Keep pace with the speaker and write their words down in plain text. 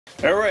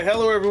All right,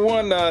 hello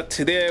everyone.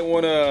 Today I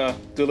want to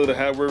do a little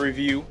hardware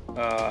review.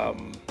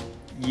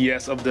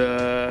 Yes, of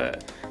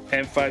the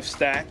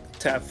M5Stack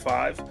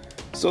Tab5.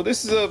 So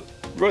this is a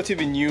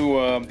relatively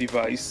new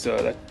device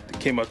that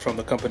came out from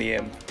the company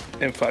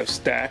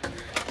M5Stack.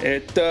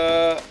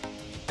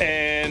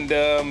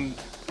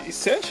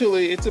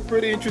 Essentially, it's a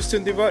pretty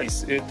interesting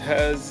device. It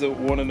has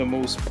one of the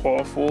most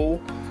powerful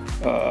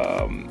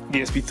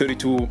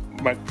ESP32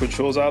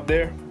 microcontrollers out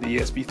there, the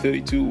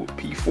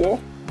ESP32P4.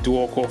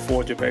 Dual core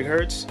 400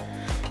 megahertz,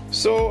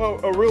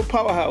 so a real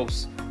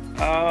powerhouse.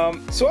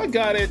 So I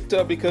got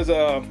it because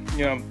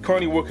I'm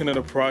currently working on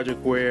a project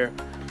where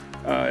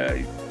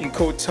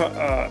encode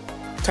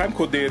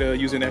timecode data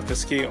using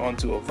FSK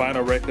onto a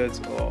vinyl records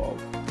or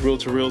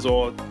reel-to-reels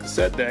or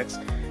cassette decks,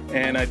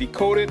 and I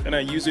decode it and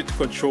I use it to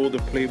control the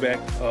playback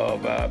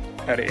of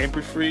either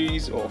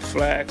MP3s or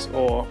FLACs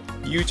or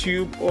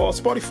YouTube or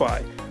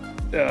Spotify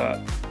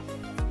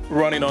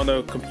running on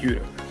the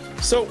computer.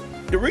 So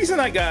the reason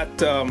I got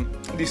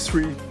these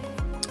three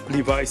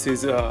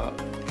devices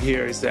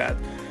here is that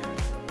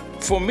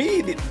for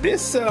me,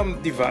 this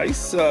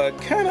device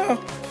kind of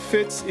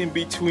fits in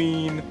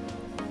between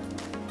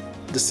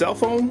the cell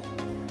phone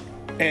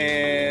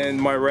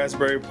and my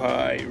Raspberry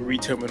Pi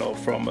ReTerminal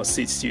from a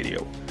Seed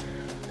Studio.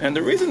 And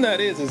the reason that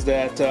is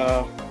that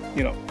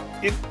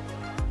it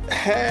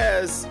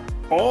has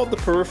all the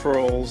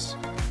peripherals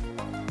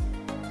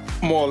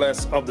more or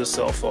less of the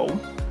cell phone,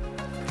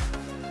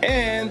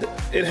 and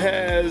it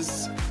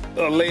has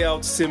a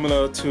layout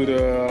similar to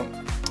the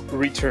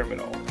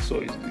ReTerminal. So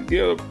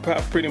you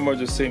have pretty much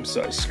the same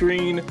size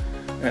screen,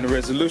 and the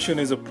resolution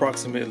is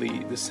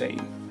approximately the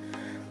same.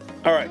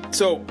 All right,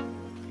 so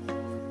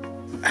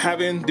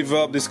having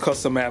developed this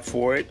custom app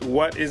for it,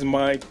 what is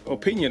my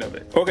opinion of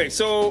it? Okay,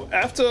 so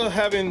after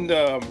having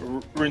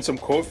written some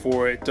code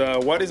for it,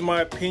 what is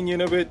my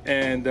opinion of it,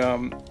 and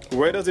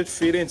where does it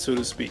fit in, so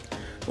to speak?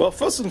 Well,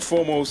 first and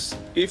foremost,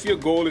 if your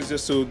goal is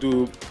just to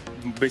do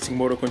basic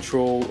motor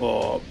control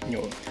or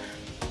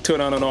turn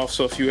on and off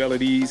so a few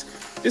LEDs,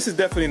 this is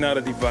definitely not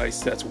a device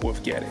that's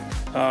worth getting.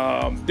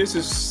 This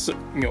is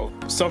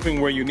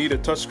something where you need a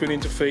touchscreen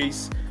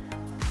interface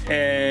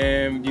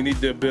and you need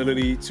the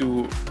ability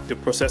to the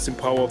processing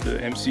power of the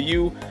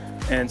MCU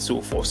and so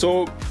forth.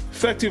 So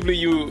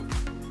effectively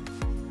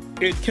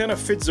it kind of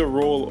fits the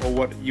role of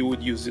what you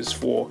would use this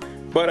for,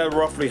 but at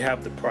roughly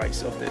half the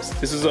price of this.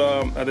 This is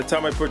at the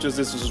time I purchased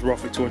this was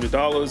roughly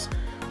 $200.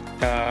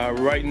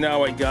 Right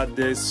now I got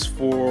this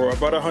for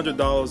about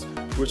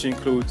 $100, which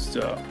includes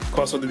the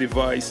cost of the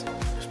device,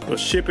 the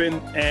shipping,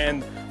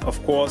 and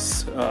of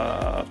course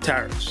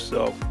tariffs.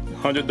 So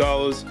 $100,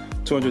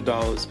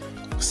 $200,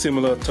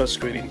 similar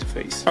touchscreen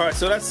interface. All right,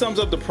 so that sums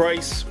up the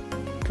price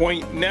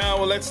point. Now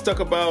let's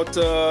talk about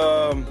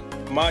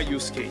my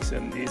use case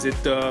and is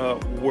it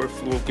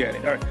worth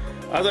getting. All right,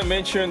 as I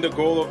mentioned, the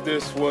goal of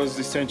this was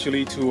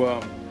essentially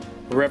to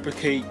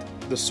replicate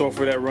the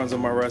software that runs on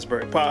my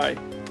Raspberry Pi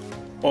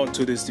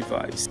onto this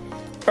device.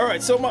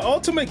 Alright, so my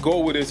ultimate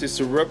goal with this is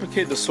to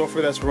replicate the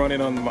software that's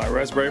running on my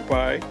Raspberry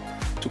Pi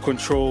to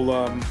control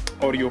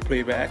audio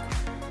playback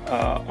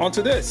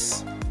onto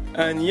this.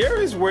 And here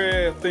is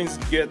where things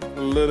get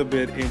a little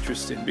bit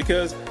interesting,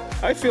 because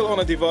I feel on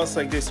a device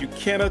like this you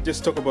cannot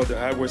just talk about the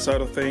hardware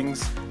side of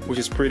things, which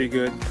is pretty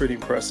good, pretty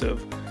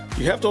impressive.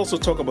 You have to also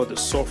talk about the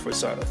software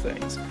side of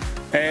things,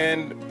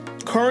 and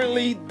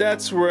currently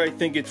that's where I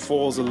think it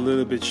falls a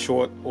little bit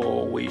short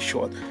or way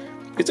short.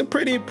 It's a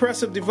pretty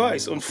impressive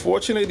device.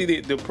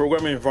 Unfortunately, the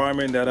programming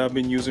environment that I've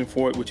been using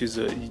for it, which is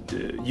the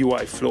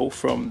UI flow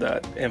from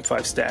that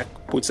M5Stack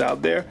puts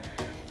out there,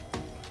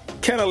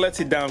 kind of lets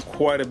it down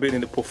quite a bit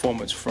in the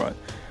performance front.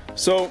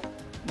 So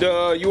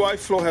the UI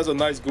flow has a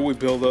nice GUI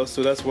builder,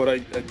 so that's what I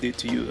did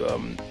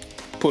to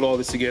put all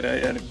this together,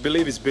 and I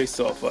believe it's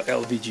based off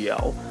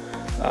LVGL.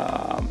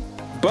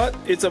 But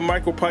it's a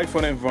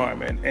MicroPython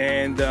environment,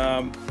 and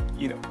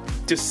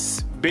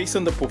just based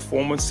on the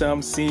performance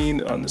I'm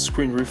seeing on the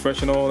screen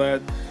refresh and all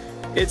that,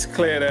 it's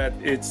clear that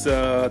it's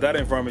that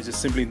environment is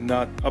simply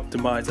not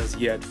optimized as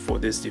yet for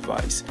this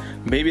device.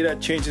 Maybe that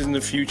changes in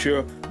the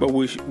future, but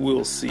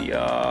we'll see.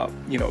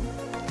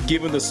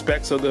 Given the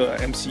specs of the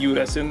MCU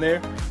that's in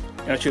there,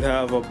 I should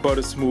have a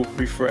butter smooth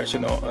refresh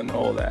and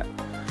all that.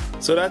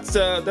 So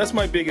that's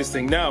my biggest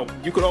thing. Now,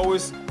 you could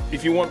always,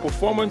 if you want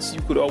performance,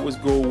 you could always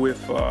go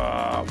with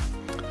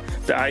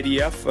the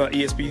IDF,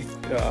 ESP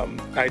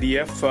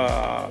IDF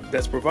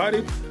that's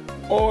provided,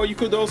 or you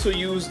could also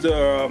use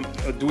the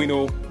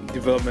Arduino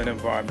development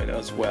environment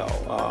as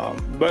well.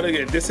 But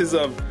again, this is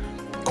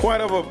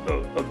quite of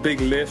a big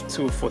lift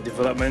for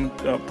development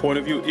point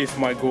of view if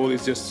my goal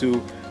is just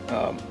to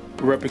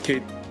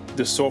replicate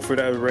the software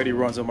that already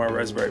runs on my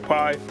Raspberry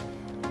Pi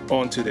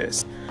onto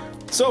this.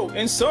 So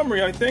in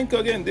summary, I think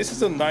again this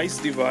is a nice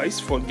device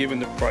for given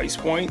the price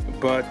point,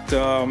 but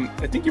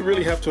I think you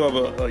really have to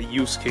have a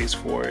use case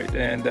for it.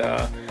 And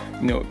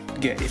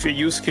again, if your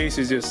use case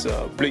is just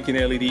blinking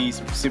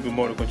LEDs, simple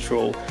motor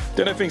control,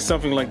 then I think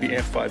something like the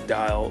M5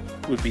 dial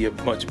would be a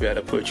much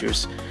better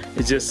purchase.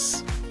 It's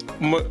just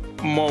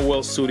more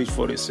well suited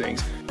for these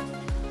things.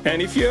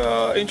 And if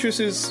you're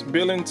interested in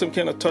building some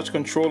kind of touch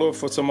controller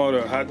for some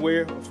other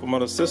hardware, from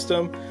other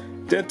system,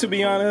 then to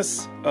be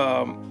honest,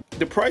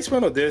 the price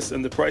point of this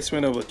and the price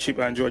point of a cheap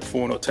Android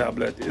phone or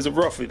tablet is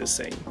roughly the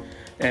same.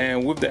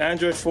 And with the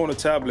Android phone or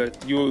tablet,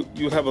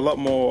 you have a lot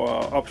more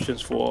options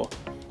for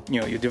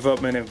your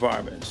development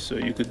environment. So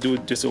you could do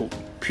just a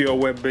pure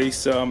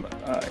web-based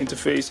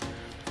interface,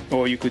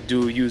 or you could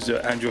use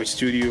the Android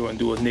Studio and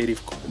do a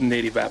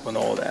native app and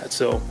all that.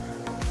 So,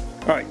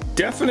 all right,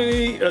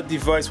 definitely a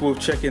device worth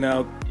checking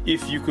out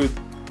if you could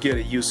get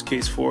a use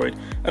case for it.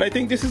 And I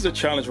think this is a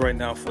challenge right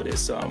now for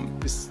this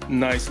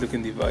nice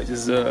looking device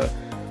is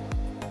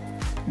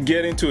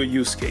get into a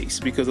use case,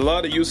 because a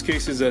lot of use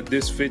cases that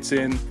this fits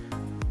in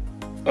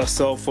a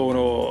cell phone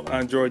or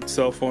Android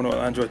cell phone or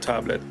Android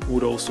tablet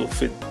would also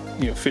fit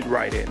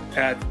right in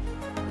at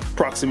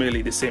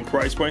approximately the same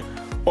price point,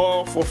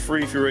 or for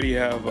free if you already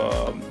have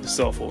the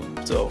cell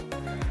phone. So,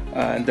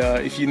 and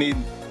if you need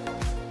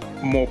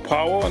more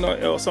power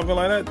or something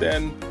like that,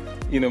 then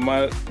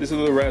this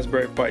little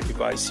Raspberry Pi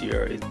device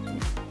here, it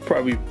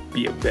probably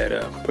be a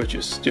better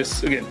purchase.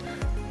 Just again,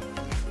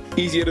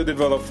 easier to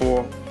develop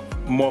for,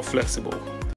 more flexible.